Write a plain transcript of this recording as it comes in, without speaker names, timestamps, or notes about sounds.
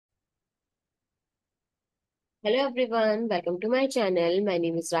Hello everyone, welcome to my channel. My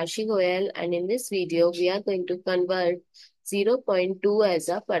name is Rashi Goyal and in this video we are going to convert zero point 0.2 as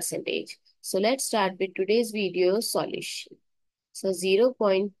a percentage. So let's start with today's video solution. So zero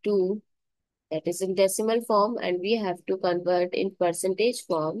point 0.2, that is in decimal form, and we have to convert in percentage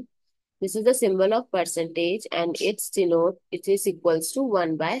form. This is the symbol of percentage and it is equals to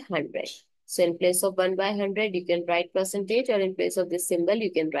 1 by 100. So in place of 1 by 100, you can write percentage, or in place of this symbol,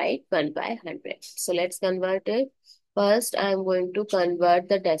 you can write 1 by 100. So let's convert it. First, I am going to convert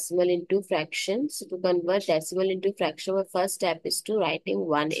the decimal into fraction. So to convert decimal into fraction, my first step is to writing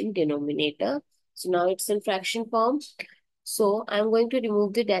 1 in denominator. So now it's in fraction form. So I'm going to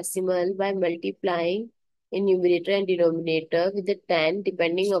remove the decimal by multiplying in numerator and denominator with the 10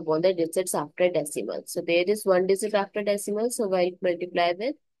 depending upon the digits after decimal. So there is one digit after decimal, so I'll multiply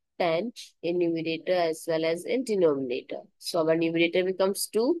with 10 in numerator as well as in denominator. So our numerator becomes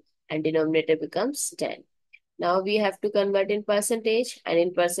 2 and denominator becomes 10. Now we have to convert in percentage, and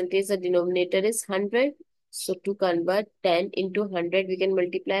in percentage the denominator is 100. So to convert 10 into 100, we can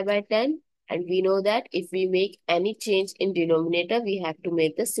multiply by 10. And we know that if we make any change in denominator, we have to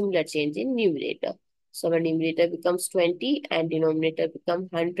make the similar change in numerator. So our numerator becomes 20 and denominator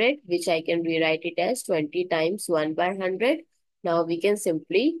becomes 100, which I can rewrite it as 20 times 1 by 100. Now we can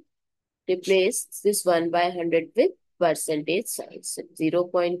simply replace this 1 by 100 with percentage sign. So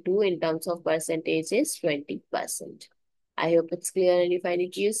 0.2 in terms of percentage is 20%. I hope it's clear and you find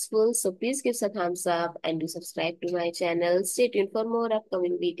it useful. So please give us a thumbs up and do subscribe to my channel. Stay tuned for more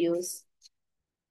upcoming videos.